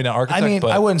 Maybe not architect. I mean, but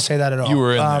I wouldn't say that at all. You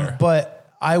were in there,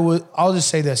 but I'll just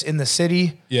say this: in the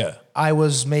city, I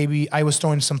was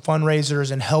throwing some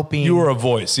fundraisers and helping. You were a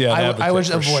voice, I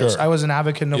was a voice. Sure. I was an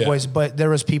advocate and a voice, but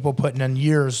there was people putting in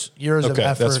years of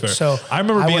effort. That's fair. So I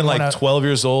remember being like 12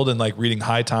 years old and like reading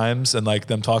High Times and like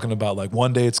them talking about like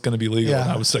one day it's going to be legal.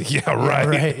 And I was like,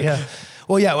 right.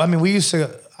 Well, yeah. I mean,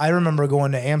 I remember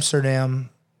going to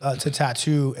Amsterdam to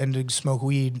tattoo and to smoke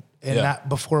weed, and that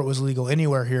before it was legal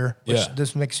anywhere here. Which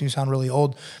this makes me sound really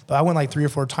old, but I went like 3 or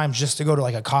 4 times just to go to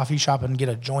like a coffee shop and get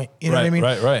a joint. You know what I mean?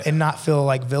 Right. And not feel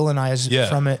like villainized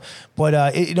from it. But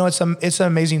it's an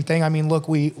amazing thing. I mean, look,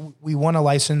 we won a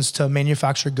license to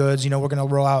manufacture goods. You know, we're going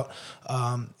to roll out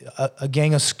a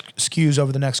gang of SKUs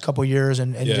over the next couple of years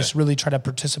and just really try to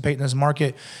participate in this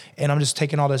market. And I'm just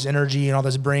taking all this energy and all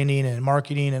this branding and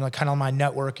marketing and like kind of my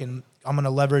network, and I'm going to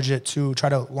leverage it to try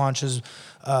to launch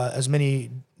as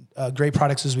many great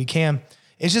products as we can.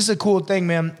 It's just a cool thing,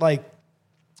 man. Like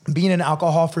being in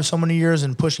alcohol for so many years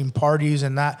and pushing parties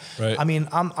and that. Right. I mean,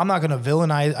 I'm not going to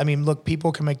villainize. I mean, look,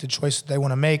 people can make the choice that they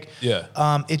want to make. Yeah.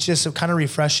 It's just kind of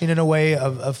refreshing in a way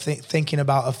of thinking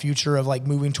about a future of like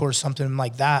moving towards something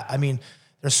like that. I mean,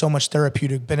 there's so much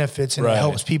therapeutic benefits and it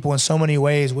helps people in so many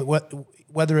ways.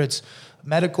 Whether it's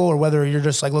medical or whether you're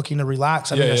just like looking to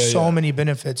relax. I mean, there's so many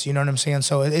benefits. You know what I'm saying?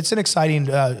 So it's an exciting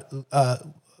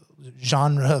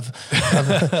genre of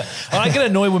I get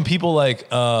annoyed when people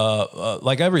like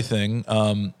everything.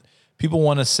 people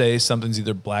want to say something's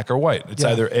either black or white. It's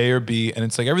either A or B, and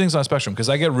it's like everything's on a spectrum. Because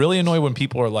I get really annoyed when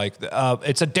people are like,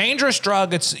 "It's a dangerous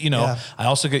drug." It's I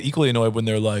also get equally annoyed when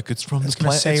they're like, "It's from the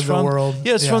planet. Save the world."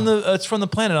 Yeah, it's from the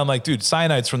planet. I'm like, dude,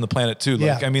 cyanide's from the planet too.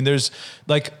 Like, I mean, there's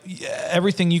like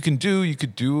everything you can do. You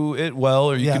could do it well,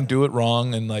 or you can do it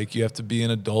wrong, and like you have to be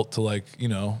an adult to like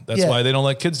that's why they don't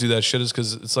let kids do that shit. Is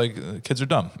because it's like kids are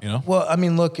dumb. Well, I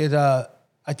mean, look,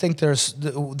 I think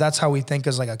that's how we think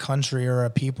as like a country or a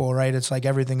people, right? It's like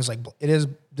everything's like, it is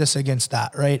this against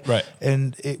that, right? Right.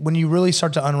 And when you really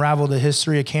start to unravel the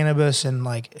history of cannabis and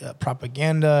like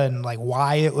propaganda and like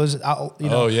why it was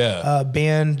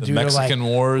banned the due Mexican to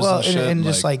like wars and shit, and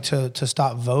just like to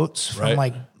stop votes from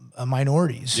like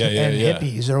minorities and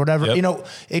hippies or whatever.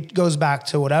 It goes back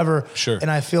to whatever. Sure. And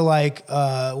I feel like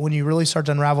when you really start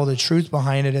to unravel the truth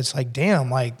behind it, it's like, damn,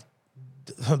 like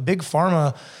big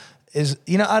pharma is,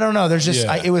 I don't know. There's just,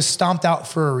 it was stomped out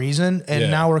for a reason. And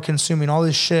now we're consuming all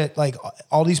this shit. Like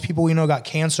all these people got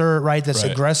cancer, right? That's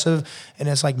aggressive. And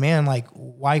it's like, man, like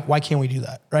why can't we do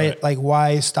that? Right? Like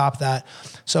why stop that?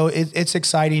 So it's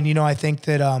exciting. I think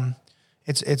that,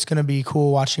 it's going to be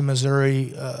cool watching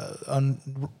Missouri,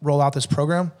 roll out this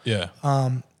program. Yeah.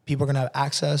 People are going to have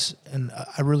access, and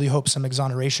I really hope some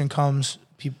exoneration comes.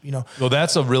 Well,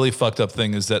 that's a really fucked up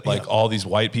thing is that like all these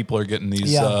white people are getting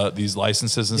these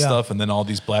licenses and stuff. And then all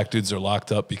these black dudes are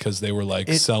locked up because they were like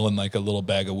selling like a little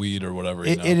bag of weed or whatever.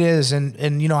 It is.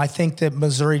 And, I think that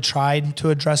Missouri tried to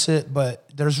address it, but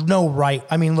there's no right.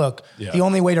 I mean, look, the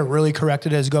only way to really correct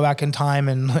it is go back in time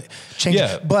and change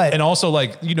it. But, and also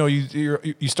like,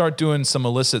 you start doing some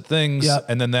illicit things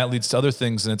and then that leads to other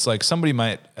things. And it's like somebody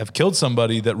might have killed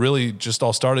somebody that really just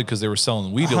all started because they were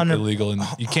selling weed illegal, and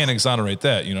you can't exonerate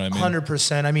that. You know what I mean?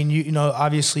 100%. I mean,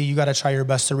 obviously you got to try your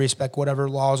best to respect whatever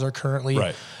laws are currently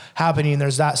happening.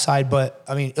 There's that side, but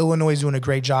I mean, Illinois is doing a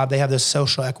great job. They have this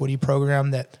social equity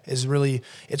program that is really,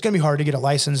 it's going to be hard to get a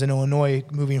license in Illinois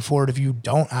moving forward if you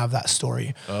don't have that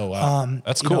story. Oh, wow.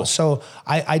 That's cool. So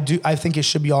I think it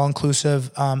should be all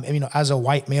inclusive. And, as a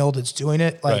white male that's doing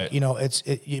it, like,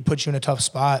 it puts you in a tough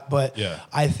spot, but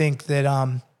I think that,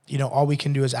 all we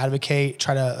can do is advocate,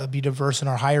 try to be diverse in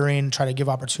our hiring, try to give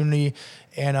opportunity.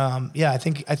 And, I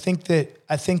think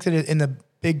that in the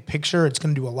big picture, it's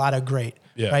going to do a lot of great.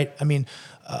 Yeah. Right. I mean,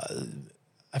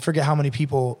 I forget how many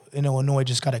people in Illinois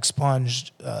just got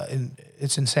expunged, and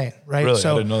it's insane. Right. Really?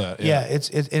 So, I didn't know that. Yeah. It's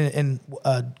in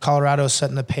Colorado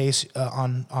setting the pace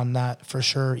on that for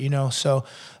sure. So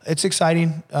it's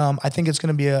exciting. I think it's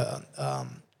going to be a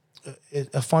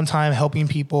fun time helping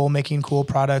people, making cool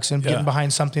products, and getting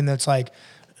behind something that's like,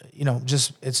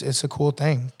 just it's a cool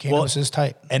thing. Cannabis is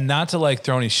tight. And not to like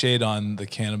throw any shade on the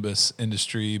cannabis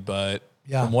industry, but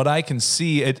from what I can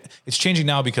see, it's changing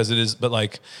now because it is. But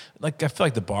like I feel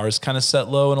like the bar is kind of set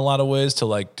low in a lot of ways to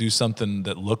like do something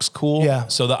that looks cool. Yeah.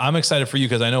 So I'm excited for you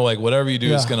because I know like whatever you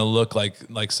do is going to look like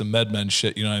some MedMen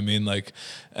shit. You know what I mean? Like,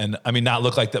 and I mean not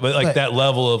look like that, but like that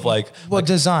level of like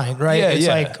design, right? Yeah,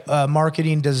 it's like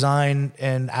marketing, design,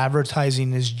 and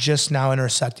advertising is just now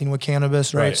intersecting with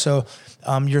cannabis, right? So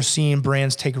you're seeing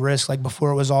brands take risks. Like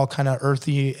before, it was all kind of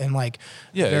earthy and like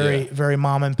very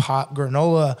mom and pop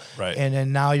granola, right? And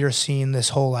then now you're seeing this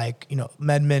whole like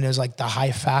MedMen is like the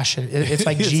high fashion. It's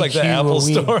like it's GQ like the Apple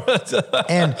store,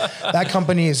 and that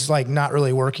company is like not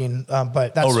really working.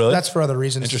 But that's for other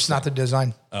reasons. It's just not the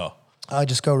design. Oh.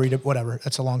 Just go read it, whatever.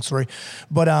 That's a long story.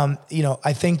 But,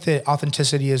 I think that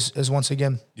authenticity is once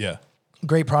again,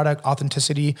 great product,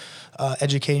 authenticity,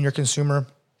 educating your consumer,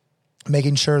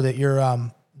 making sure that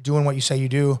you're doing what you say you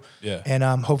do. Yeah. And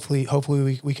hopefully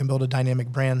we can build a dynamic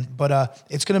brand. But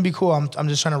it's going to be cool. I'm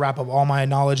just trying to wrap up all my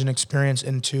knowledge and experience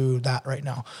into that right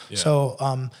now. Yeah.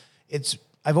 So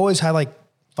I've always had like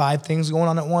 5 things going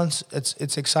on at once.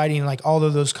 It's exciting. Like all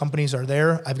of those companies are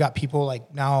there. I've got people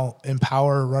like now in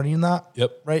power running that.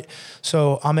 Yep. Right.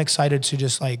 So I'm excited to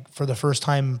just like for the first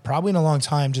time, probably in a long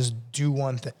time, just do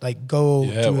one thing, like go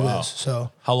do this. So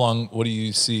what do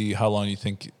you see? How long do you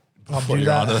think before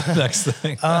you're on to the next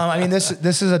thing? I mean,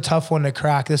 this is a tough one to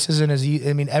crack. This isn't as easy.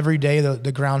 I mean, every day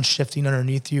the ground's shifting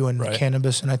underneath you and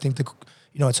cannabis. And I think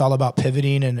it's all about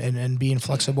pivoting and being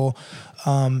flexible,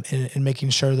 and making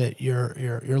sure that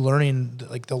you're learning.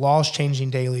 Like the law's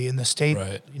changing daily in the state.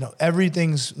 Right.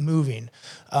 Everything's moving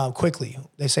quickly.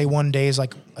 They say one day is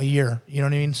like a year. You know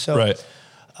what I mean? So,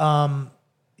 I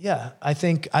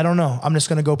don't know. I'm just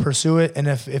going to go pursue it. And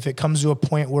if it comes to a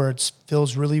point where it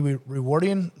feels really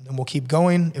rewarding, then we'll keep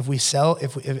going. If we sell,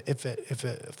 if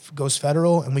it goes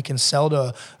federal and we can sell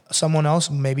to someone else,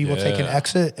 maybe we'll take an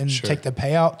exit and take the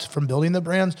payout from building the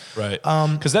brands. Right.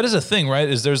 Cause that is a thing, right?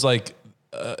 Is there's like,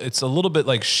 it's a little bit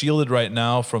like shielded right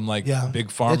now from like big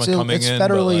pharma coming in. It's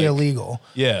federally illegal.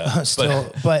 Yeah.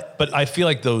 Still, but I feel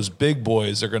like those big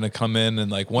boys are going to come in and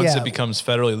like once it becomes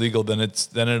federally legal, then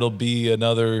it'll be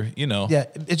another, you know. Yeah.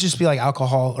 It'd just be like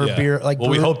alcohol or beer. Like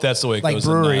we hope that's the way it like goes.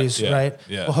 Like breweries, right?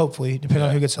 Yeah. Well, hopefully, depending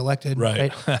on who gets elected.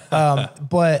 Right.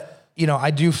 But, you know,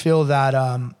 I do feel that,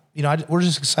 you know, we're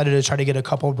just excited to try to get a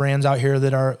couple brands out here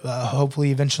that are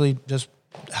hopefully eventually just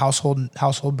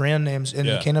household brand names in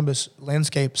the cannabis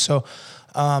landscape. So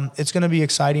it's going to be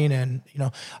exciting. And, you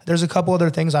know, there's a couple other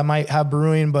things I might have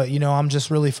brewing, but, you know, I'm just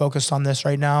really focused on this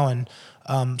right now.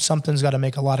 And something's got to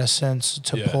make a lot of sense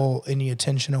to pull any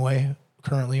attention away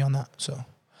currently on that. So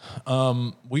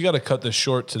we got to cut this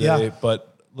short today,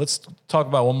 but let's talk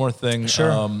about one more thing.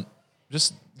 Sure.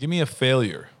 Just give me a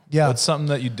failure. Yeah. What's something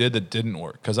that you did that didn't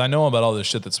work? Because I know about all this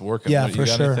shit that's working. Yeah, you for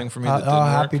got sure. anything for me that didn't work?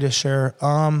 Happy to share.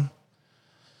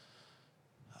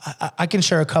 I can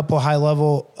share a couple high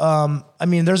level. I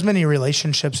mean, there's many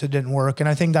relationships that didn't work, and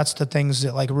I think that's the things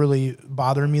that like really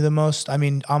bother me the most. I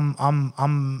mean,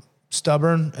 I'm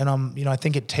stubborn, and you know, I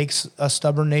think it takes a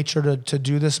stubborn nature to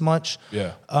do this much.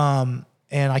 Yeah.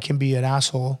 And I can be an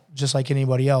asshole just like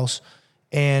anybody else.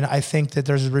 And I think that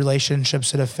there's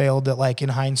relationships that have failed that like in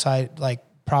hindsight, like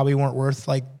probably weren't worth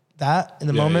like that in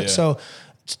the moment. Yeah. So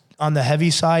on the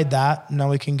heavy side, now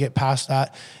we can get past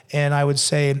that. And I would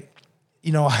say,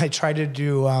 you know, I tried to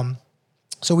do,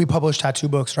 so we published tattoo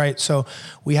books, right? So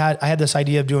I had this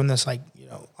idea of doing this like, you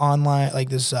know, online, like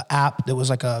this app that was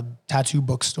like a tattoo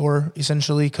bookstore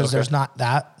essentially. Cause there's not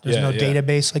that, there's no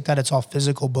database like that. It's all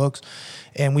physical books.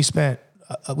 And we spent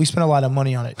a lot of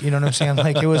money on it. You know what I'm saying?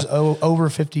 Like it was over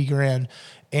 50 grand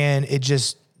and it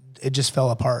just fell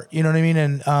apart. You know what I mean?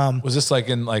 And, was this like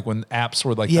in like when apps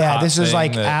were like, this is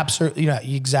like apps are, you know,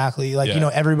 exactly. Like, you know,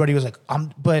 everybody was like,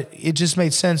 but it just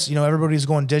made sense. You know, everybody was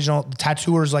going digital. The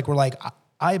tattooers like were like,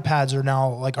 iPads are now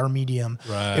like our medium.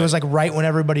 Right. It was like right when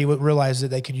everybody would realize that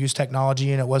they could use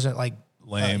technology and it wasn't like,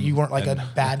 lame. You weren't like a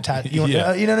bad tattoo. You know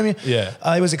what I mean?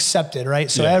 Yeah. It was accepted,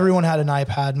 right? So everyone had an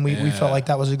iPad and we felt like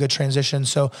that was a good transition.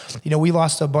 So, you know, we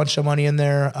lost a bunch of money in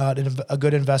there. A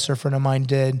good investor friend of mine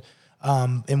did.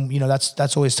 And you know,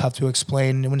 that's always tough to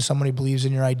explain when somebody believes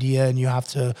in your idea and you have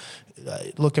to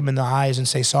look them in the eyes and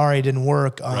say, sorry, it didn't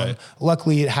work.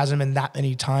 Luckily it hasn't been that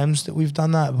many times that we've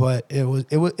done that, but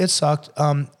it sucked.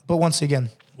 But once again,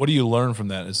 what do you learn from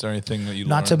that? Is there anything that you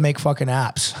learned? To make fucking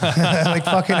apps, like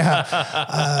fucking apps.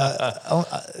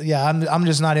 I'm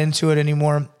just not into it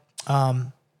anymore.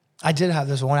 I did have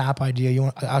this one app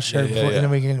idea. I'll share it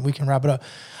and then we can wrap it up.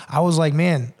 I was like,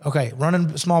 man, okay,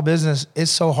 running a small business is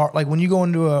so hard. Like when you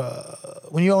own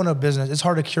a business, it's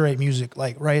hard to curate music.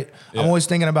 Like, right? Yeah. I'm always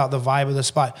thinking about the vibe of the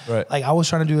spot. Right. Like I was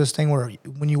trying to do this thing where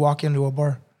when you walk into a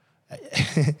bar,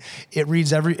 it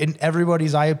reads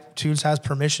everybody's iTunes has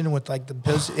permission with like the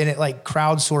business and it like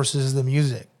crowdsources the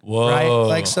music. Whoa. Right?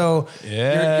 Like, so you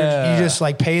just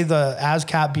like pay the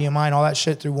ASCAP, BMI and all that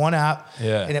shit through one app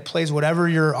and it plays whatever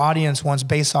your audience wants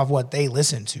based off what they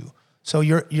listen to. So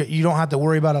you don't have to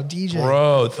worry about a DJ.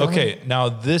 Bro, okay. Now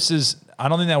I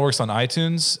don't think that works on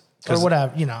iTunes. Or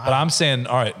whatever, you know. But I'm saying,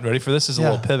 all right, ready for this? Is a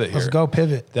little pivot here. Let's go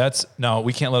pivot. No,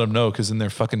 we can't let them know because in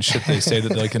their fucking shit they say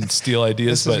that they can steal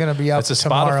ideas. This is going to be up It's a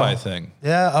tomorrow. Spotify thing.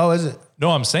 Yeah. Oh, is it? No,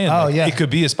 I'm saying it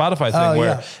could be a Spotify thing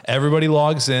where everybody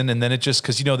logs in and then it just,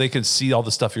 because you know they can see all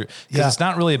the stuff because it's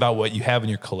not really about what you have in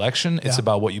your collection. It's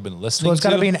about what you've been listening to. So it's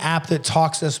got to be an app that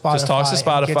talks to Spotify. Just talks to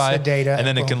Spotify. And gets the data. And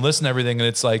then it can listen to everything. And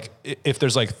it's like, if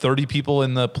there's like 30 people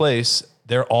in the place,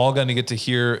 they're all going to get to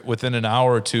hear within an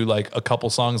hour or two, like a couple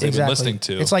songs they've been listening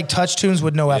to. It's like touch tunes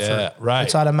with no effort. Yeah, right.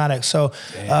 It's automatic. So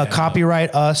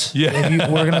copyright us. Yeah.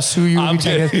 We're going to sue you.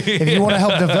 If you want to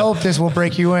help develop this, we'll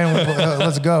break you in.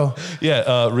 Let's go.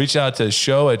 Yeah. Reach out to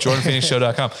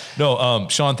show@jordanphoenixshow.com. No,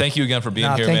 Sean, thank you again for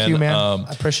being here, man. Thank you, man.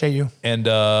 I appreciate you. And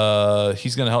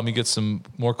he's going to help me get some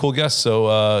more cool guests.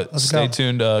 So stay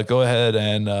tuned. Go ahead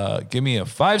and give me a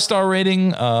 5-star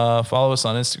rating. Follow us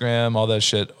on Instagram, all that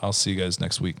shit. I'll see you guys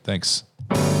next week. Thanks.